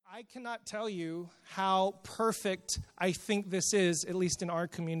I cannot tell you how perfect I think this is, at least in our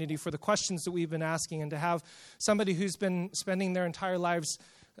community, for the questions that we've been asking, and to have somebody who's been spending their entire lives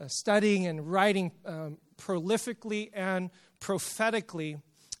studying and writing prolifically and prophetically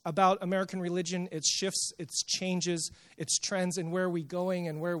about American religion, its shifts, its changes, its trends, and where are we going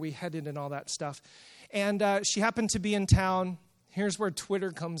and where are we headed and all that stuff. And she happened to be in town. Here's where Twitter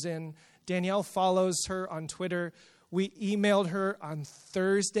comes in. Danielle follows her on Twitter. We emailed her on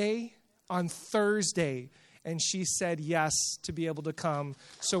Thursday, and she said yes to be able to come.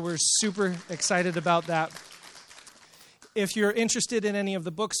 So we're super excited about that. If you're interested in any of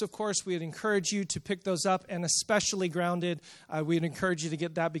the books, of course, we'd encourage you to pick those up, and especially Grounded, we'd encourage you to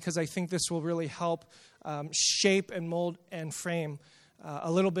get that because I think this will really help shape and mold and frame a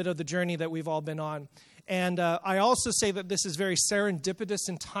little bit of the journey that we've all been on. And I also say that this is very serendipitous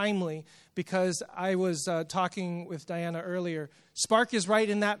and timely because I was talking with Diana earlier. Spark is right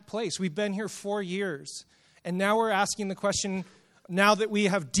in that place. We've been here 4 years. And now we're asking the question, now that we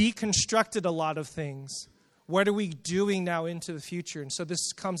have deconstructed a lot of things, what are we doing now into the future? And so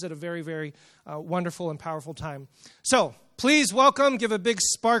this comes at a very, very wonderful and powerful time. So please welcome, give a big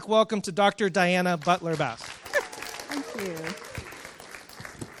Spark welcome to Dr. Diana Butler-Bass. Thank you.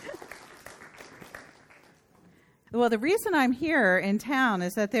 Well, the reason I'm here in town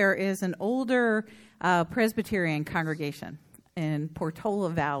is that there is an older Presbyterian congregation in Portola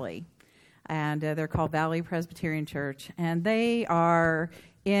Valley, and they're called Valley Presbyterian Church, and they are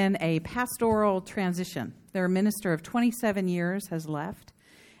in a pastoral transition. Their minister of 27 years has left,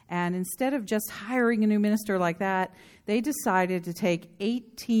 and instead of just hiring a new minister like that, they decided to take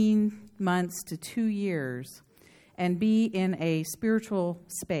 18 months to 2 years and be in a spiritual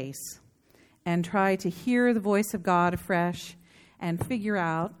space and try to hear the voice of God afresh and figure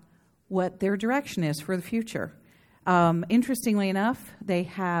out what their direction is for the future. Interestingly enough, they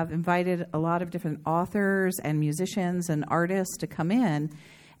have invited a lot of different authors and musicians and artists to come in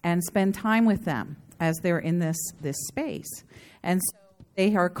and spend time with them as they're in this space. And so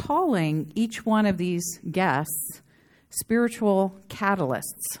they are calling each one of these guests spiritual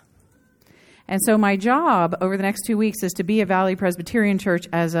catalysts. And so my job over the next 2 weeks is to be at Valley Presbyterian Church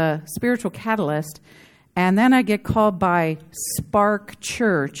as a spiritual catalyst, and then I get called by Spark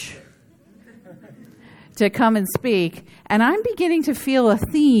Church to come and speak. And I'm beginning to feel a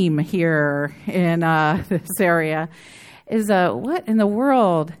theme here in this area, is what in the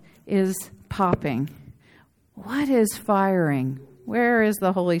world is popping? What is firing? Where is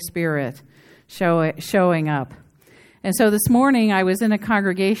the Holy Spirit showing up? And so this morning I was in a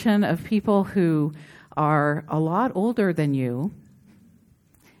congregation of people who are a lot older than you,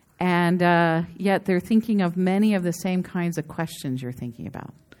 and yet they're thinking of many of the same kinds of questions you're thinking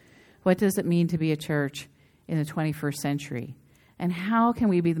about. What does it mean to be a church in the 21st century? And how can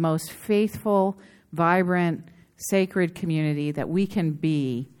we be the most faithful, vibrant, sacred community that we can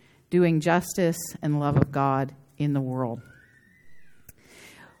be, doing justice and love of God in the world?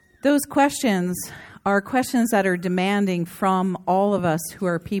 Those questions are questions that are demanding from all of us who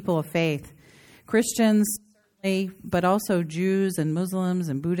are people of faith. Christians, certainly, but also Jews and Muslims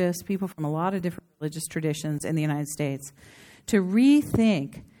and Buddhists, people from a lot of different religious traditions in the United States, to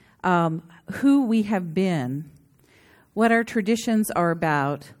rethink who we have been, what our traditions are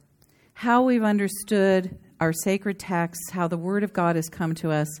about, how we've understood our sacred texts, how the Word of God has come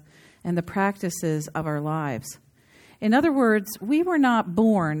to us, and the practices of our lives. In other words, we were not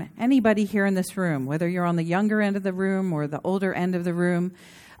born, anybody here in this room, whether you're on the younger end of the room or the older end of the room,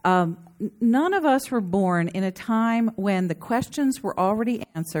 none of us were born in a time when the questions were already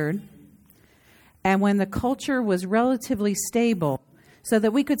answered and when the culture was relatively stable so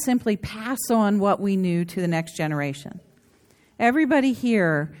that we could simply pass on what we knew to the next generation. Everybody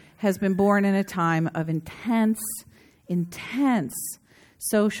here has been born in a time of intense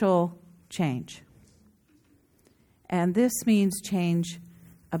social change. And this means change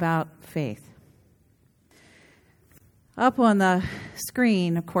about faith. Up on the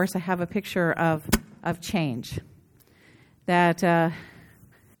screen, of course, I have a picture of change. That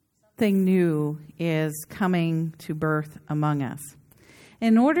something new is coming to birth among us.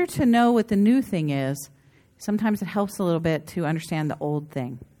 In order to know what the new thing is, sometimes it helps a little bit to understand the old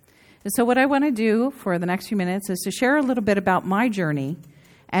thing. And so what I want to do for the next few minutes is to share a little bit about my journey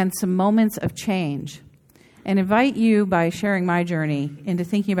and some moments of change, and invite you, by sharing my journey, into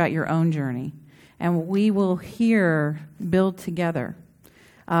thinking about your own journey. And we will here build together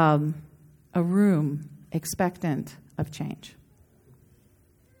a room expectant of change.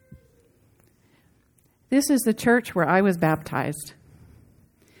 This is the church where I was baptized.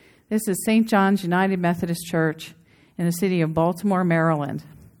 This is St. John's United Methodist Church in the city of Baltimore, Maryland.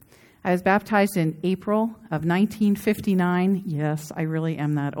 I was baptized in April of 1959. Yes, I really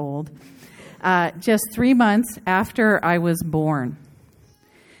am that old. Just 3 months after I was born.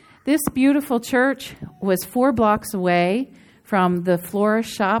 This beautiful church was 4 blocks away from the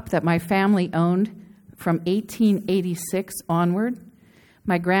florist shop that my family owned from 1886 onward.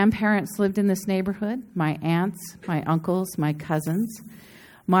 My grandparents lived in this neighborhood, my aunts, my uncles, my cousins.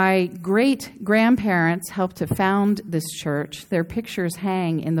 My great-grandparents helped to found this church. Their pictures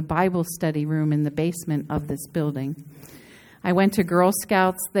hang in the Bible study room in the basement of this building. I went to Girl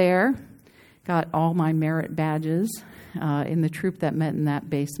Scouts there, got all my merit badges in the troop that met in that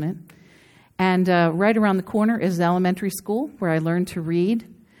basement. And right around the corner is the elementary school where I learned to read,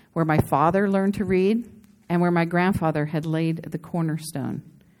 where my father learned to read, and where my grandfather had laid the cornerstone.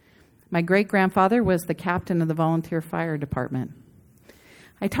 My great-grandfather was the captain of the volunteer fire department.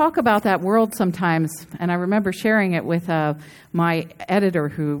 I talk about that world sometimes, and I remember sharing it with my editor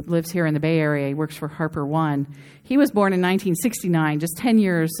who lives here in the Bay Area. He works for Harper One. He was born in 1969, just 10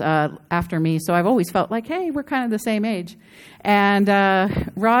 years after me, so I've always felt like, hey, we're kind of the same age. And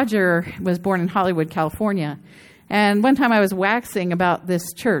Roger was born in Hollywood, California. And one time I was waxing about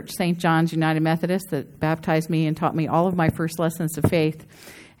this church, St. John's United Methodist, that baptized me and taught me all of my first lessons of faith.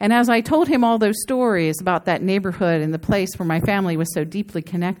 And as I told him all those stories about that neighborhood and the place where my family was so deeply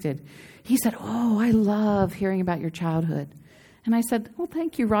connected, he said, oh, I love hearing about your childhood. And I said, well,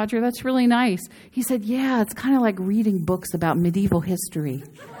 thank you, Roger. That's really nice. He said, yeah, it's kind of like reading books about medieval history.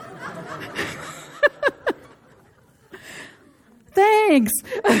 Thanks.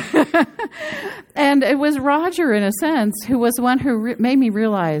 And it was Roger, in a sense, who was the one who made me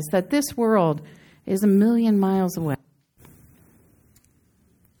realize that this world is 1,000,000 miles away.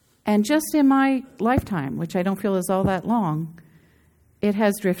 And just in my lifetime, which I don't feel is all that long, it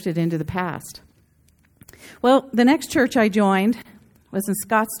has drifted into the past. Well, the next church I joined was in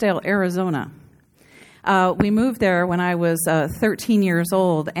Scottsdale, Arizona. We moved there when I was 13 years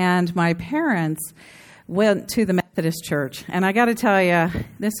old, and my parents went to the Methodist church. And I got to tell you,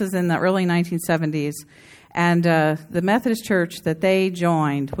 this is in the early 1970s, and the Methodist church that they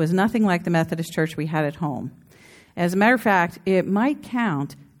joined was nothing like the Methodist church we had at home. As a matter of fact, it might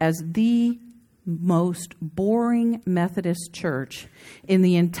count as the most boring Methodist church in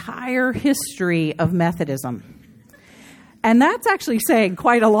the entire history of Methodism. And that's actually saying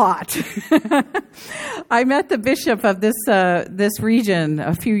quite a lot. I met the bishop of this region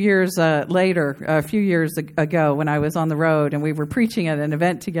a few years ago when I was on the road, and we were preaching at an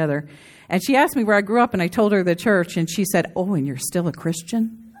event together. And she asked me where I grew up, and I told her the church, and she said, oh, and you're still a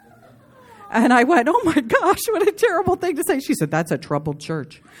Christian? And I went, oh my gosh, what a terrible thing to say. She said, that's a troubled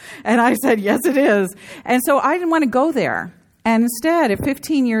church. And I said, yes, it is. And so I didn't want to go there. And instead, at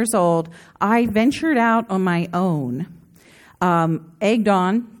 15 years old, I ventured out on my own, egged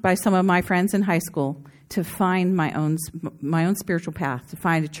on by some of my friends in high school, to find my own spiritual path, to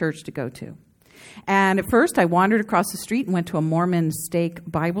find a church to go to. And at first, I wandered across the street and went to a Mormon stake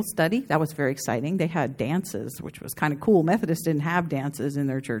Bible study. That was very exciting. They had dances, which was kind of cool. Methodists didn't have dances in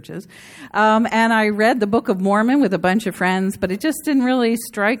their churches. And I read the Book of Mormon with a bunch of friends, but it just didn't really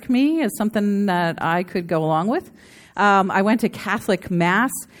strike me as something that I could go along with. I went to Catholic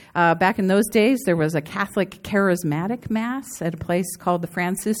Mass. Back in those days, there was a Catholic charismatic Mass at a place called the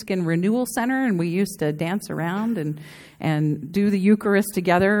Franciscan Renewal Center, and we used to dance around and do the Eucharist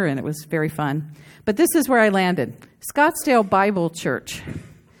together, and it was very fun. But this is where I landed, Scottsdale Bible Church.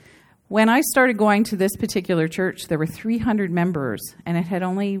 When I started going to this particular church, there were 300 members, and it had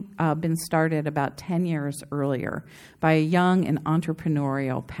only been started about 10 years earlier by a young and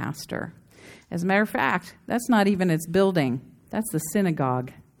entrepreneurial pastor. As a matter of fact, that's not even its building. That's the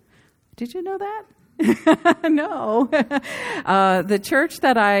synagogue. Did you know that? No. The church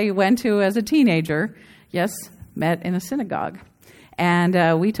that I went to as a teenager, yes, met in a synagogue.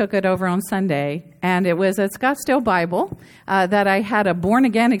 And we took it over on Sunday. And it was at Scottsdale Bible that I had a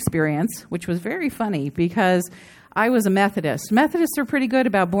born-again experience, which was very funny because I was a Methodist. Methodists are pretty good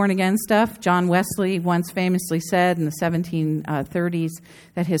about born-again stuff. John Wesley once famously said in the 1730s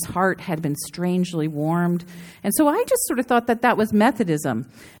that his heart had been strangely warmed. And so I just sort of thought that was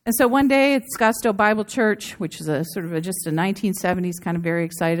Methodism. And so one day at Scottsdale Bible Church, which is just a 1970s kind of very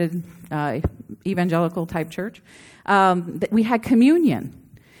excited evangelical type church, we had communion.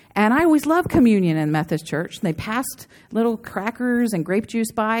 And I always loved communion in the Methodist church. They passed little crackers and grape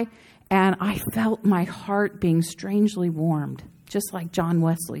juice by, and I felt my heart being strangely warmed, just like John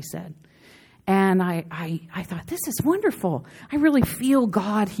Wesley said. And I thought, this is wonderful. I really feel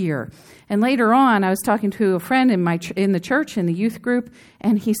God here. And later on, I was talking to a friend in the church, in the youth group,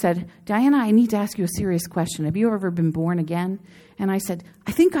 and he said, Diana, I need to ask you a serious question. Have you ever been born again? And I said,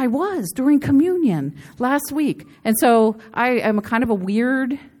 I think I was during communion last week. And so I am a kind of a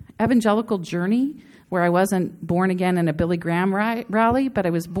weird evangelical journey where I wasn't born again in a Billy Graham rally, but I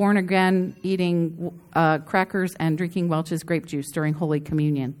was born again eating crackers and drinking Welch's grape juice during Holy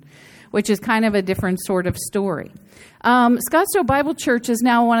Communion, which is kind of a different sort of story. Scottsdale Bible Church is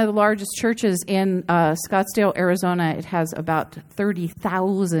now one of the largest churches in Scottsdale, Arizona. It has about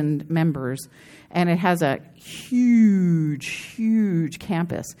 30,000 members, and it has a huge, huge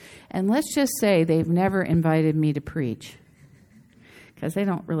campus. And let's just say they've never invited me to preach because they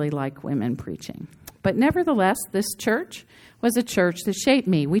don't really like women preaching. But nevertheless, this church was a church that shaped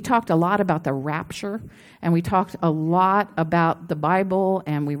me. We talked a lot about the rapture, and we talked a lot about the Bible,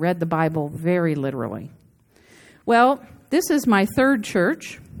 and we read the Bible very literally. Well, this is my third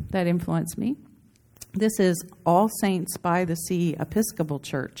church that influenced me. This is All Saints by the Sea Episcopal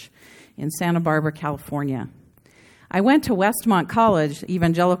Church in Santa Barbara, California. I went to Westmont College,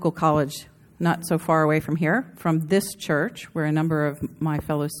 evangelical college, not so far away from here, from this church, where a number of my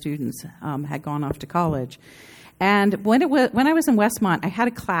fellow students had gone off to college. And when I was in Westmont, I had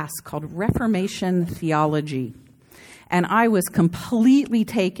a class called Reformation Theology. And I was completely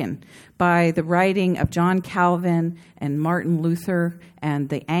taken by the writing of John Calvin and Martin Luther and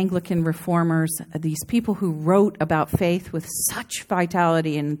the Anglican reformers, these people who wrote about faith with such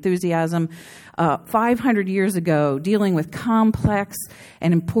vitality and enthusiasm 500 years ago, dealing with complex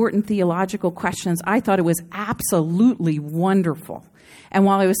and important theological questions. I thought it was absolutely wonderful. And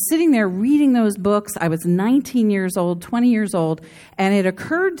while I was sitting there reading those books, I was 19 years old, 20 years old, and it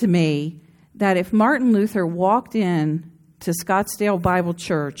occurred to me that if Martin Luther walked in to Scottsdale Bible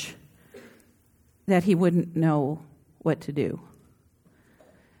Church, that he wouldn't know what to do.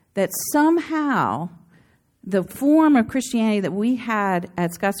 That somehow the form of Christianity that we had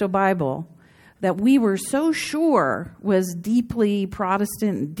at Scottsdale Bible, that we were so sure was deeply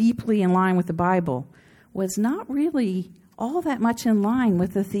Protestant, deeply in line with the Bible, was not really all that much in line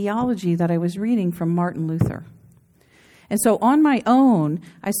with the theology that I was reading from Martin Luther. And so on my own,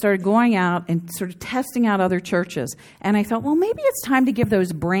 I started going out and sort of testing out other churches. And I thought, well, maybe it's time to give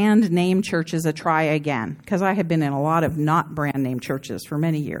those brand name churches a try again, because I had been in a lot of not brand name churches for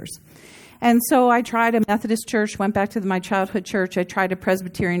many years. And so I tried a Methodist church, went back to my childhood church. I tried a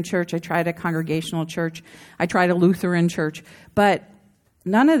Presbyterian church. I tried a Congregational church. I tried a Lutheran church. But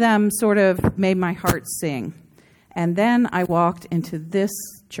none of them sort of made my heart sing. And then I walked into this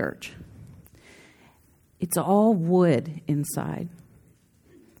church. It's all wood inside.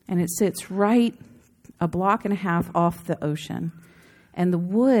 And it sits right a block and a half off the ocean. And the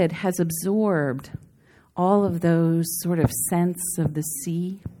wood has absorbed all of those sort of scents of the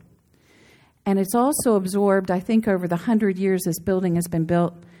sea. And it's also absorbed, I think, over the 100 years this building has been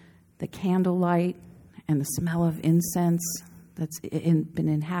built, the candlelight and the smell of incense that's been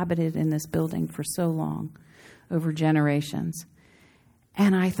inhabited in this building for so long, over generations.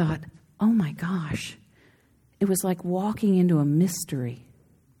 And I thought, oh my gosh, it was like walking into a mystery.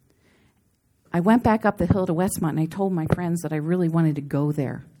 I went back up the hill to Westmont and I told my friends that I really wanted to go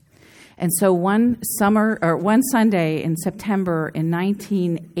there. And so one Sunday in September in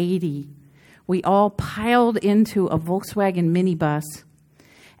 1980, we all piled into a Volkswagen minibus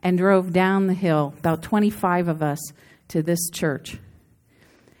and drove down the hill, about 25 of us, to this church.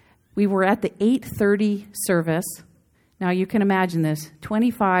 We were at the 8:30 service. Now you can imagine this,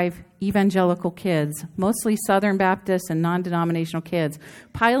 25 evangelical kids, mostly Southern Baptist and non-denominational kids,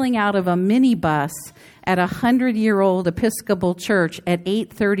 piling out of a minibus at a 100-year-old Episcopal church at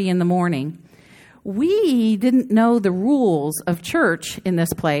 8:30 in the morning. We didn't know the rules of church in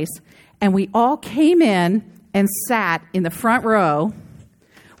this place, and we all came in and sat in the front row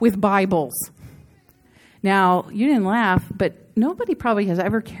with Bibles. Now, you didn't laugh, but nobody probably has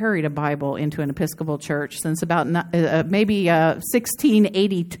ever carried a Bible into an Episcopal church since about maybe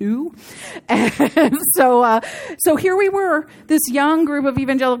 1682. And so here we were, this young group of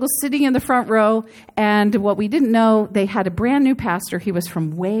evangelicals sitting in the front row, and what we didn't know, they had a brand new pastor. He was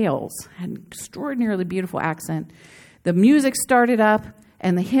from Wales, had an extraordinarily beautiful accent. The music started up,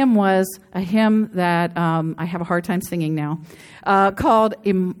 and the hymn was a hymn that I have a hard time singing now, called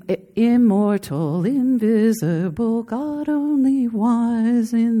Immortal, Invisible, God Only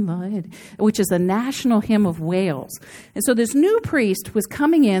Wise in Light, which is a national hymn of Wales. And so this new priest was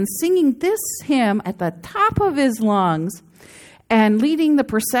coming in, singing this hymn at the top of his lungs, and leading the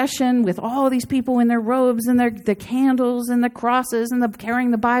procession with all these people in their robes and the candles and the crosses and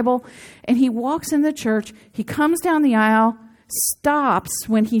carrying the Bible. And he walks in the church. He comes down the aisle, stops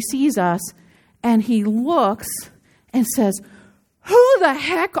when he sees us, and he looks and says, "Who the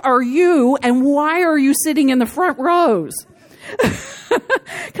heck are you, and why are you sitting in the front rows?"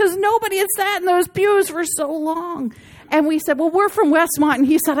 Because nobody had sat in those pews for so long. And we said, "Well, we're from Westmont." And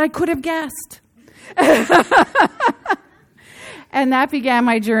he said, "I could have guessed." And that began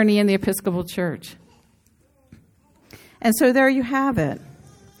my journey in the Episcopal Church. And so there you have it.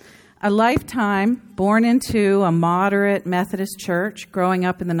 A lifetime born into a moderate Methodist church, growing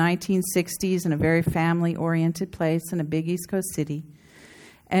up in the 1960s in a very family-oriented place in a big East Coast city.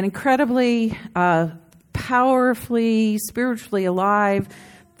 An incredibly powerfully, spiritually alive,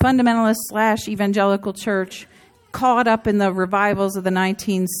 fundamentalist / evangelical church, caught up in the revivals of the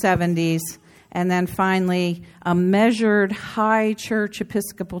 1970s, and then finally a measured high church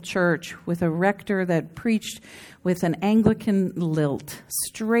Episcopal church with a rector that preached with an Anglican lilt,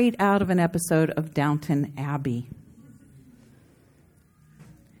 straight out of an episode of Downton Abbey.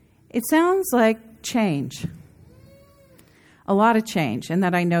 It sounds like change. A lot of change, and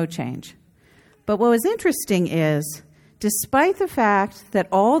that I know change. But what was interesting is, despite the fact that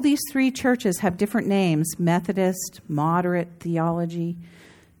all these three churches have different names, Methodist, moderate theology,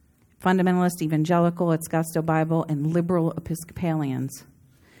 fundamentalist, evangelical at Scottsdale Bible, and liberal Episcopalians,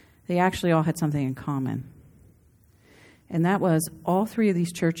 they actually all had something in common. And that was all three of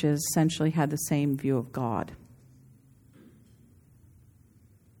these churches essentially had the same view of God.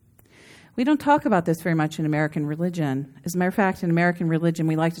 We don't talk about this very much in American religion. As a matter of fact, in American religion,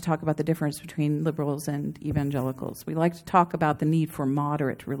 we like to talk about the difference between liberals and evangelicals. We like to talk about the need for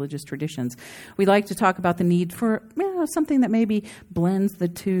moderate religious traditions. We like to talk about the need for something that maybe blends the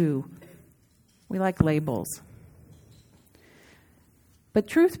two. We like labels. But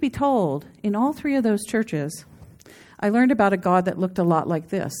truth be told, in all three of those churches, I learned about a God that looked a lot like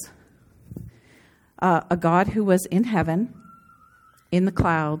this. A God who was in heaven, in the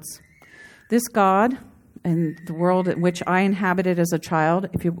clouds. This God, in the world in which I inhabited as a child,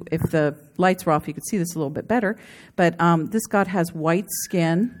 if the lights were off, you could see this a little bit better, but this God has white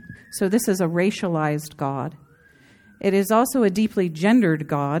skin, so this is a racialized God. It is also a deeply gendered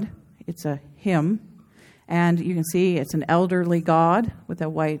God. It's a him, and you can see it's an elderly God with a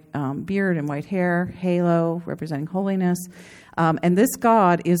white beard and white hair, halo representing holiness, and this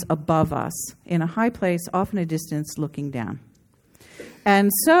God is above us, in a high place, off in a distance, looking down.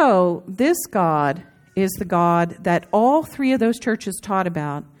 And so this God is the God that all three of those churches taught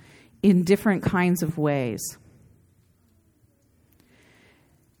about in different kinds of ways.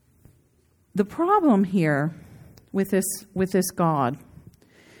 The problem here with this God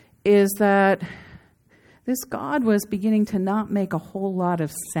is that this God was beginning to not make a whole lot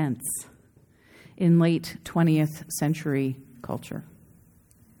of sense in late 20th century culture.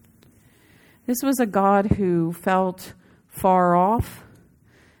 This was a God who felt far off,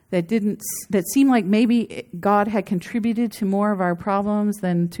 that seemed like maybe God had contributed to more of our problems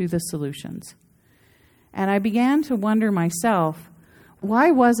than to the solutions. And I began to wonder myself,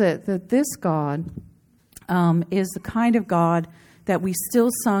 why was it that this God is the kind of God that we still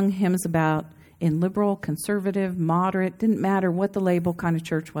sung hymns about in liberal, conservative, moderate, didn't matter what the label kind of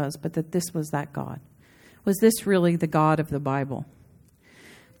church was, but that this was that God? Was this really the God of the Bible?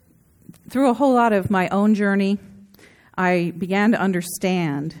 Through a whole lot of my own journey, I began to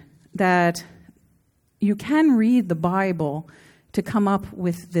understand that you can read the Bible to come up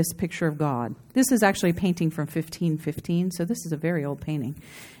with this picture of God. This is actually a painting from 1515, so this is a very old painting.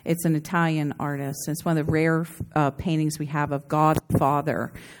 It's an Italian artist. It's one of the rare paintings we have of God the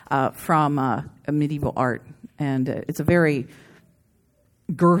Father from a medieval art, and it's a very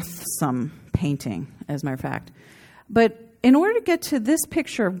girthsome painting, as a matter of fact. But in order to get to this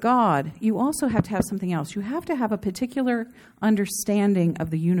picture of God, you also have to have something else. You have to have a particular understanding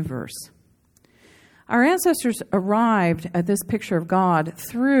of the universe. Our ancestors arrived at this picture of God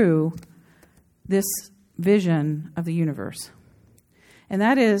through this vision of the universe. And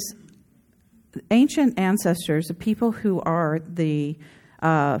that is ancient ancestors, the people who are the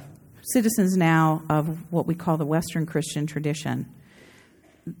citizens now of what we call the Western Christian tradition.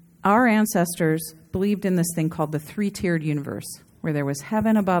 Our ancestors believed in this thing called the three-tiered universe, where there was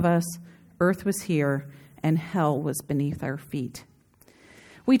heaven above us, earth was here, and hell was beneath our feet.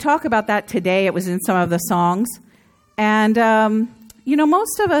 We talk about that today. It was in some of the songs. And,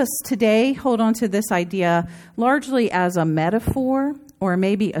 most of us today hold on to this idea largely as a metaphor or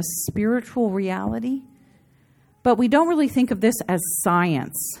maybe a spiritual reality. But we don't really think of this as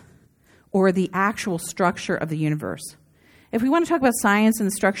science or the actual structure of the universe. If we want to talk about science and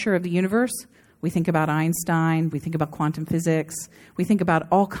the structure of the universe, we think about Einstein, we think about quantum physics, we think about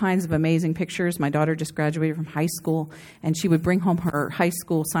all kinds of amazing pictures. My daughter just graduated from high school, and she would bring home her high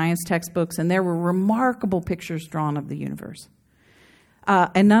school science textbooks, and there were remarkable pictures drawn of the universe.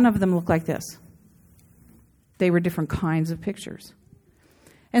 And none of them looked like this. They were different kinds of pictures.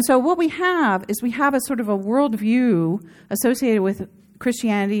 And so what we have is we have a sort of a worldview associated with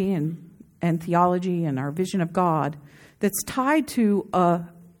Christianity and theology and our vision of God that's tied to a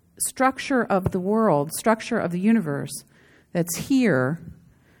structure of the world, structure of the universe that's here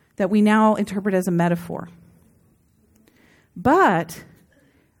that we now interpret as a metaphor. But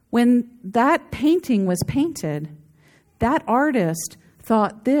when that painting was painted, that artist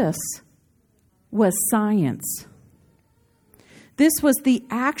thought this was science. This was the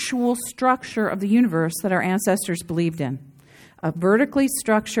actual structure of the universe that our ancestors believed in. A vertically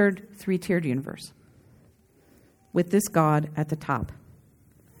structured, three-tiered universe with this God at the top.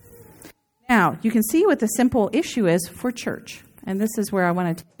 Now, you can see what the simple issue is for church. And this is where I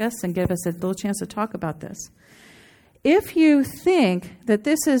want to take us and give us a little chance to talk about this. If you think that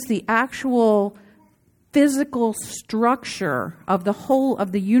this is the actual physical structure of the whole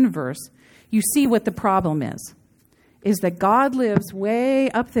of the universe, you see what the problem is that God lives way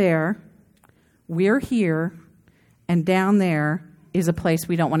up there, we're here, and down there is a place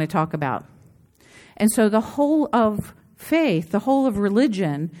we don't want to talk about. And so the whole of faith, the whole of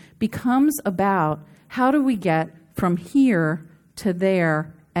religion, becomes about how do we get from here to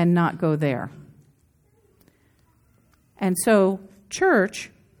there and not go there. And so church,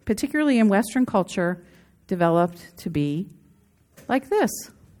 particularly in Western culture, developed to be like this.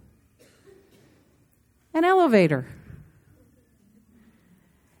 An elevator.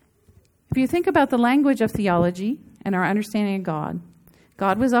 If you think about the language of theology and our understanding of God,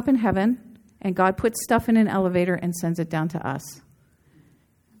 God was up in heaven, and God puts stuff in an elevator and sends it down to us.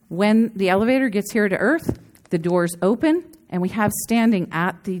 When the elevator gets here to earth, the doors open, and we have standing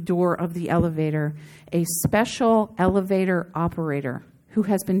at the door of the elevator a special elevator operator who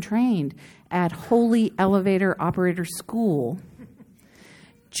has been trained at Holy Elevator Operator School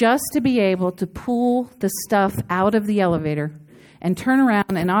just to be able to pull the stuff out of the elevator and turn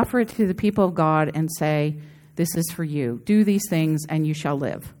around and offer it to the people of God and say, this is for you. Do these things and you shall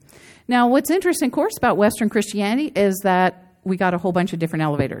live. Now, what's interesting, of course, about Western Christianity is that we got a whole bunch of different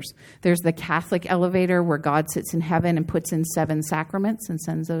elevators. There's the Catholic elevator where God sits in heaven and puts in 7 sacraments and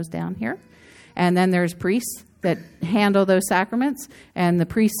sends those down here. And then there's priests that handle those sacraments. And the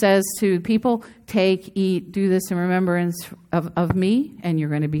priest says to people, take, eat, do this in remembrance of me, and you're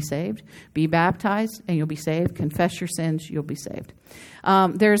going to be saved. Be baptized, and you'll be saved. Confess your sins, you'll be saved.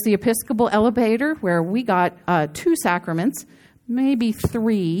 There's the Episcopal elevator where we got 2 sacraments, maybe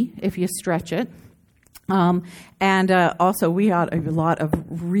 3 if you stretch it. And also we got a lot of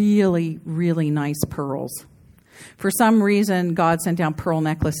really, really nice pearls. For some reason, God sent down pearl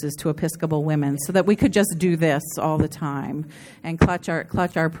necklaces to Episcopal women so that we could just do this all the time and clutch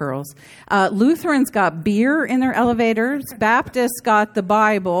our pearls. Lutherans got beer in their elevators. Baptists got the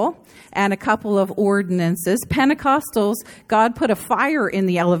Bible and a couple of ordinances. Pentecostals, God put a fire in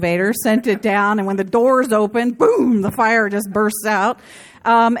the elevator, sent it down, and when the doors opened, boom, the fire just bursts out.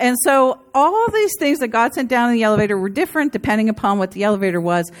 And so all these things that God sent down in the elevator were different depending upon what the elevator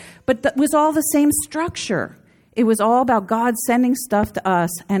was, but that was all the same structure. It was all about God sending stuff to us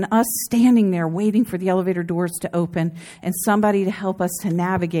and us standing there waiting for the elevator doors to open and somebody to help us to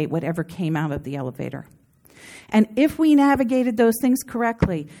navigate whatever came out of the elevator. And if we navigated those things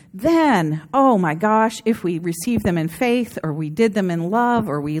correctly, then, oh my gosh, if we received them in faith, or we did them in love,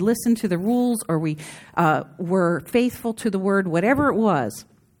 or we listened to the rules, or we were faithful to the word, whatever it was,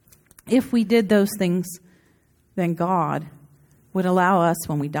 if we did those things, then God would allow us,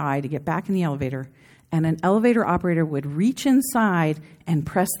 when we die, to get back in the elevator, and an elevator operator would reach inside and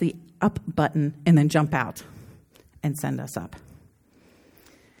press the up button and then jump out and send us up.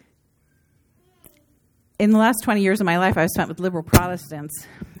 In the last 20 years of my life, I've spent with liberal Protestants.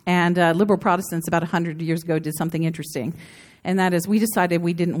 And liberal Protestants about 100 years ago did something interesting. And that is we decided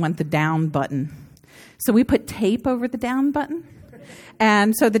we didn't want the down button. So we put tape over the down button.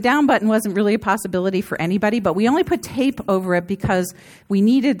 And so the down button wasn't really a possibility for anybody, but we only put tape over it because we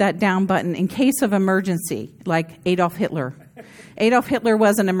needed that down button in case of emergency, like Adolf Hitler. Adolf Hitler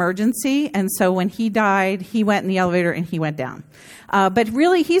was an emergency, and so when he died, he went in the elevator and he went down. But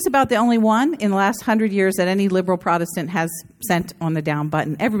really, he's about the only one in the last 100 years that any liberal Protestant has sent on the down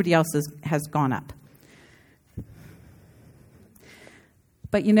button. Everybody else has gone up.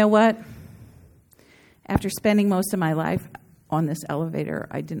 But you know what? After spending most of my life on this elevator,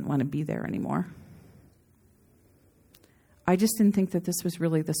 I didn't want to be there anymore. I just didn't think that this was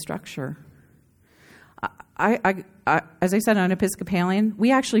really the structure. I, as I said, I'm an Episcopalian.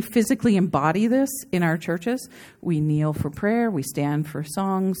 We actually physically embody this in our churches. We kneel for prayer. We stand for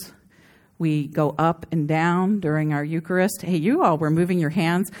songs. We go up and down during our Eucharist. Hey, you all were moving your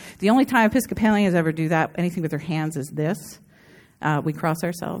hands. The only time Episcopalians ever do that, anything with their hands, is this. We cross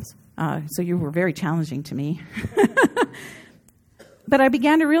ourselves. So you were very challenging to me. But I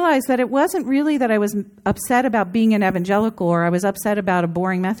began to realize that it wasn't really that I was upset about being an evangelical or I was upset about a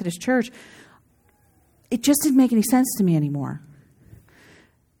boring Methodist church. It just didn't make any sense to me anymore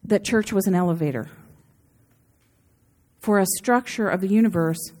that church was an elevator for a structure of the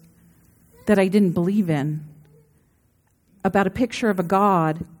universe that I didn't believe in, about a picture of a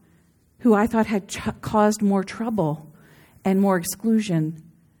God who I thought had caused more trouble and more exclusion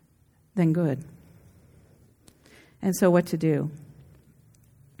than good. And so what to do?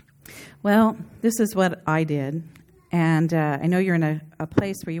 Well, this is what I did. And I know you're in a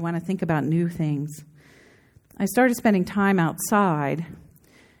place where you want to think about new things. I started spending time outside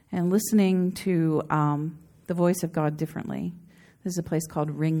and listening to the voice of God differently. This is a place called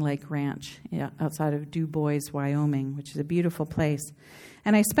Ring Lake Ranch outside of Du Bois, Wyoming, which is a beautiful place.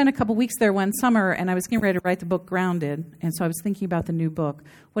 And I spent a couple weeks there one summer, and I was getting ready to write the book Grounded. And so I was thinking about the new book.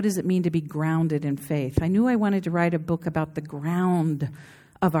 What does it mean to be grounded in faith? I knew I wanted to write a book about the ground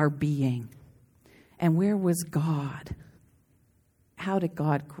of our being. And where was God? How did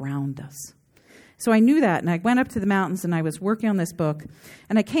God ground us? So I knew that, and I went up to the mountains, and I was working on this book.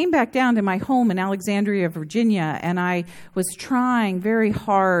 And I came back down to my home in Alexandria, Virginia, and I was trying very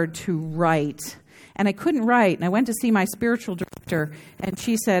hard to write. And I couldn't write, and I went to see my spiritual director, and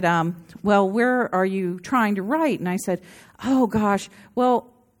she said, well, where are you trying to write? And I said, oh, gosh, well,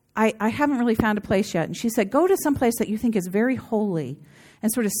 I haven't really found a place yet. And she said, go to some place that you think is very holy,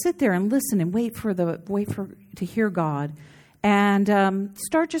 and sort of sit there and listen and wait for to hear God. And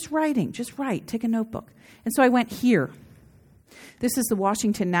start just writing. Just write. Take a notebook. And so I went here. This is the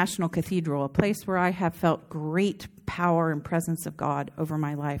Washington National Cathedral, a place where I have felt great power and presence of God over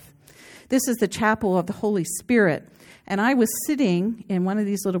my life. This is the Chapel of the Holy Spirit. And I was sitting in one of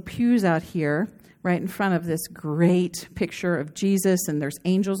these little pews out here, right in front of this great picture of Jesus, and there's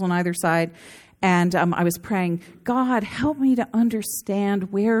angels on either side. And I was praying, God, help me to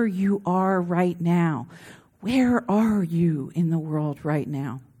understand where you are right now. Where are you in the world right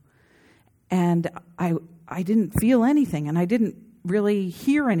now? And I didn't feel anything, and I didn't really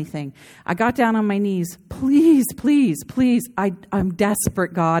hear anything. I got down on my knees. Please, please, please. I'm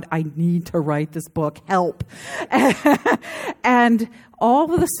desperate, God. I need to write this book. Help. And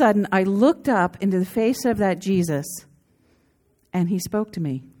all of a sudden, I looked up into the face of that Jesus, and he spoke to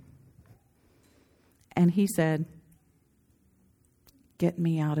me. And he said, get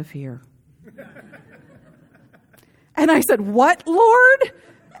me out of here. And I said, what, Lord?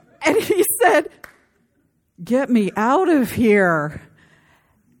 And he said, get me out of here.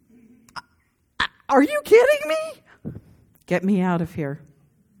 Are you kidding me? Get me out of here.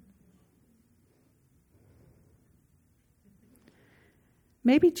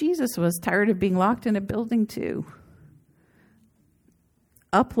 Maybe Jesus was tired of being locked in a building too.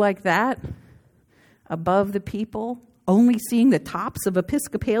 Up like that, above the people, only seeing the tops of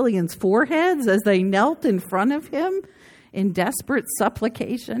Episcopalians' foreheads as they knelt in front of him in desperate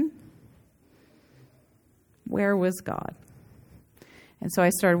supplication. Where was God? And so I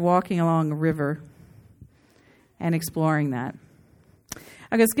started walking along a river and exploring that.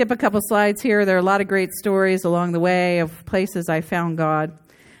 I'm going to skip a couple slides here. There are a lot of great stories along the way of places I found God.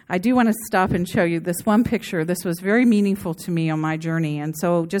 I do want to stop and show you this one picture. This was very meaningful to me on my journey. And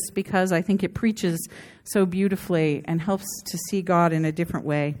so just because I think it preaches so beautifully and helps to see God in a different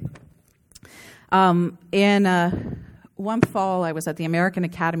way. In one fall, I was at the American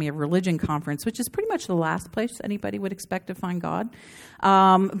Academy of Religion conference, which is pretty much the last place anybody would expect to find God.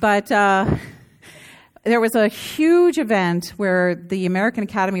 But there was a huge event where the American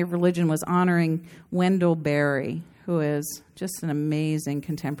Academy of Religion was honoring Wendell Berry, who is just an amazing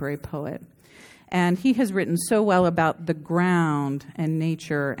contemporary poet. And he has written so well about the ground and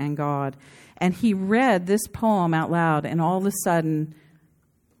nature and God. And he read this poem out loud, and all of a sudden,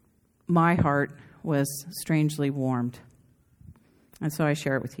 my heart was strangely warmed. And so I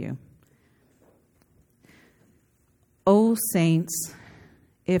share it with you. O saints,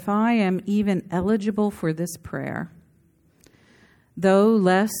 if I am even eligible for this prayer, though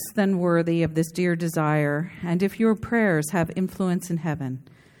less than worthy of this dear desire, and if your prayers have influence in heaven,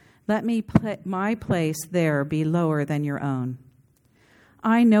 let me my place there be lower than your own.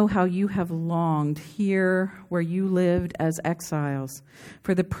 I know how you have longed here where you lived as exiles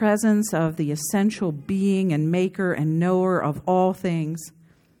for the presence of the essential being and maker and knower of all things.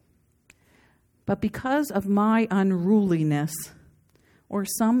 But because of my unruliness, or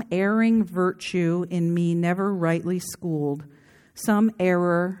some erring virtue in me never rightly schooled, some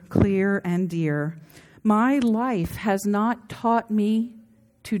error clear and dear, my life has not taught me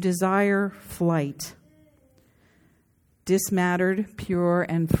to desire flight. Dismattered, pure,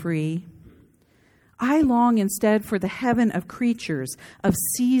 and free, I long instead for the heaven of creatures, of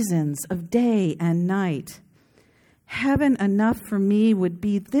seasons, of day and night. Heaven enough for me would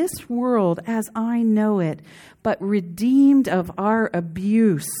be this world as I know it, but redeemed of our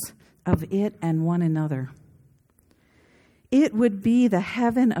abuse of it and one another. It would be the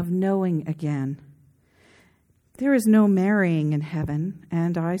heaven of knowing again. There is no marrying in heaven,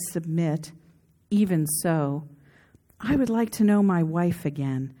 and I submit, even so, I would like to know my wife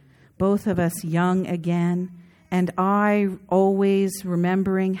again, both of us young again, and I always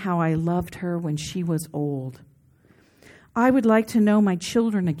remembering how I loved her when she was old. I would like to know my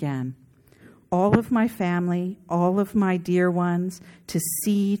children again, all of my family, all of my dear ones, to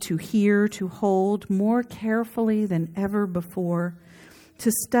see, to hear, to hold more carefully than ever before,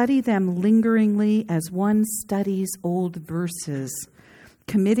 to study them lingeringly as one studies old verses,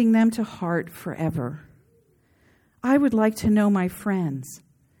 committing them to heart forever. I would like to know my friends,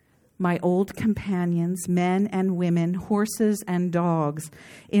 my old companions, men and women, horses and dogs,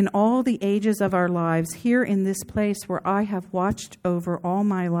 in all the ages of our lives, here in this place where I have watched over all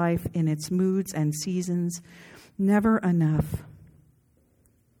my life in its moods and seasons, never enough.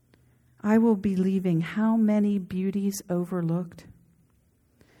 I will be leaving how many beauties overlooked?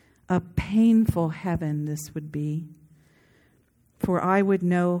 A painful heaven this would be, for I would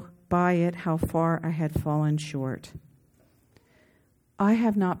know by it how far I had fallen short. I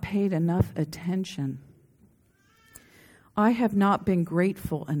have not paid enough attention. I have not been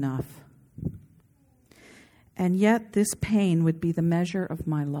grateful enough. And yet this pain would be the measure of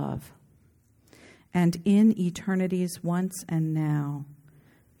my love. And in eternity's once and now,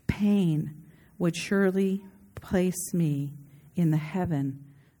 pain would surely place me in the heaven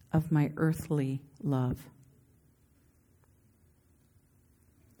of my earthly love.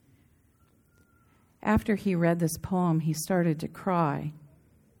 After he read this poem, he started to cry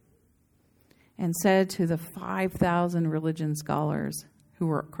and said to the 5,000 religion scholars who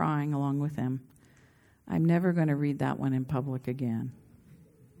were crying along with him, I'm never going to read that one in public again.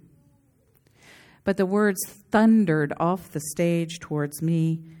 But the words thundered off the stage towards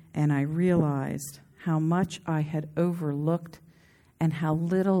me, and I realized how much I had overlooked and how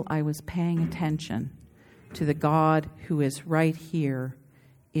little I was paying attention to the God who is right here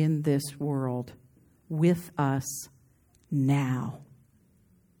in this world with us now.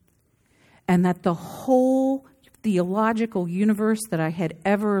 And that the whole theological universe that I had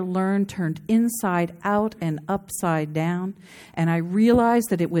ever learned turned inside out and upside down. And I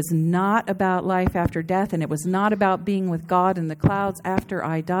realized that it was not about life after death, and it was not about being with God in the clouds after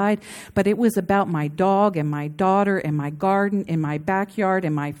I died, but it was about my dog and my daughter and my garden and my backyard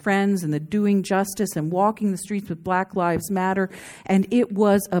and my friends and the doing justice and walking the streets with Black Lives Matter. And it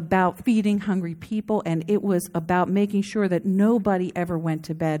was about feeding hungry people, and it was about making sure that nobody ever went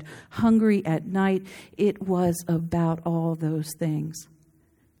to bed hungry at night. It was about all those things.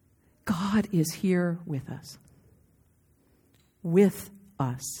 God is here with us. With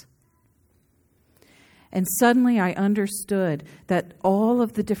us. And suddenly I understood that all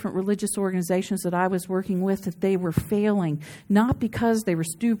of the different religious organizations that I was working with, that they were failing, not because they were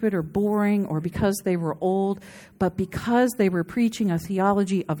stupid or boring or because they were old, but because they were preaching a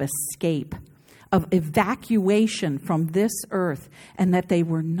theology of escape, of evacuation from this earth, and that they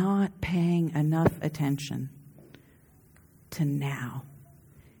were not paying enough attention to now.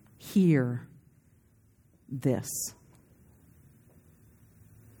 Hear this.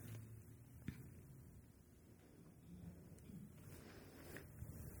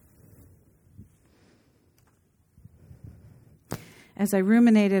 As I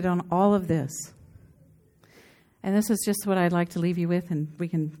ruminated on all of this, and this is just what I'd like to leave you with, and we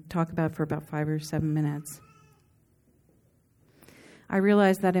can talk about for about 5 or 7 minutes. I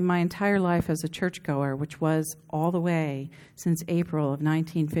realized that in my entire life as a churchgoer, which was all the way since April of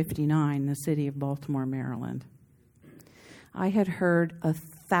 1959 in the city of Baltimore, Maryland, I had heard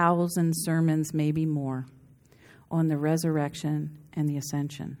 1,000 sermons, maybe more, on the resurrection and the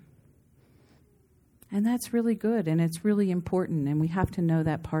ascension. And that's really good, and it's really important, and we have to know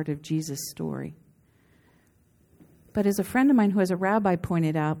that part of Jesus' story. But as a friend of mine who is a rabbi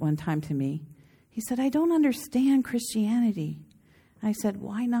pointed out one time to me, he said, I don't understand Christianity. I said,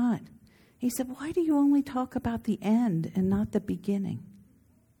 why not? He said, why do you only talk about the end and not the beginning?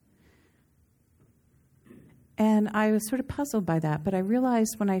 And I was sort of puzzled by that, but I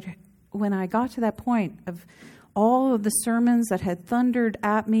realized when I got to that point of all of the sermons that had thundered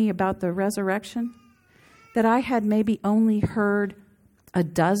at me about the resurrection, that I had maybe only heard a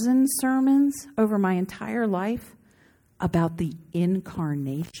dozen sermons over my entire life about the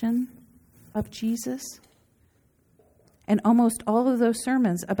incarnation of Jesus. And almost all of those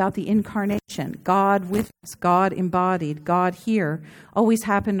sermons about the incarnation, God with us, God embodied, God here, always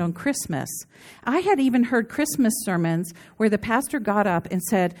happened on Christmas. I had even heard Christmas sermons where the pastor got up and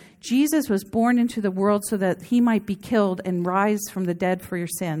said, Jesus was born into the world so that he might be killed and rise from the dead for your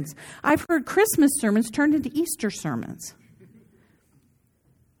sins. I've heard Christmas sermons turned into Easter sermons.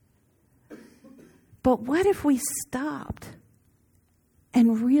 But what if we stopped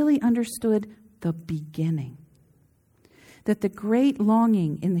and really understood the beginning? That the great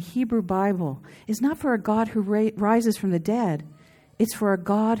longing in the Hebrew Bible is not for a God who rises from the dead. It's for a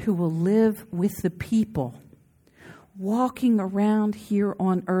God who will live with the people, walking around here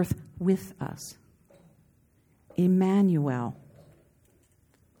on earth with us. Emmanuel.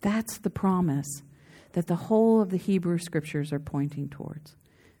 That's the promise that the whole of the Hebrew Scriptures are pointing towards.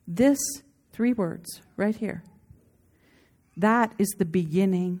 This 3 words right here. That is the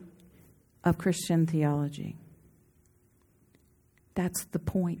beginning of Christian theology. That's the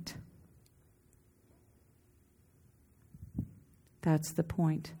point. That's the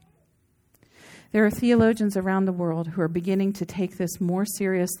point. There are theologians around the world who are beginning to take this more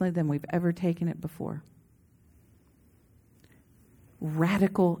seriously than we've ever taken it before.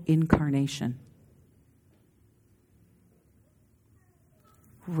 Radical incarnation.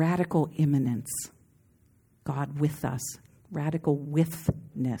 Radical immanence. God with us. Radical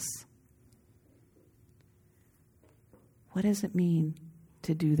withness. What does it mean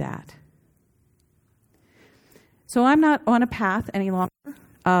to do that? So I'm not on a path any longer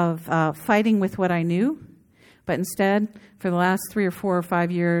of fighting with what I knew, but instead, for the last 3 or 4 or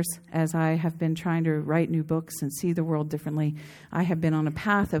 5 years, as I have been trying to write new books and see the world differently, I have been on a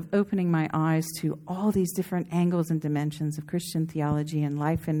path of opening my eyes to all these different angles and dimensions of Christian theology and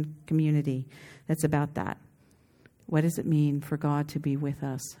life and community that's about that. What does it mean for God to be with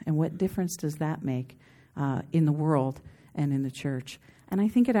us? And what difference does that make in the world and in the church? And I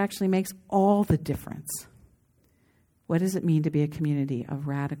think it actually makes all the difference. What does it mean to be a community of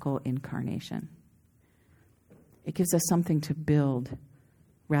radical incarnation? It gives us something to build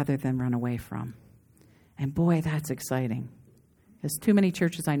rather than run away from. And boy, that's exciting. Because too many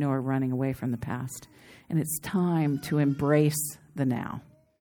churches I know are running away from the past. And it's time to embrace the now.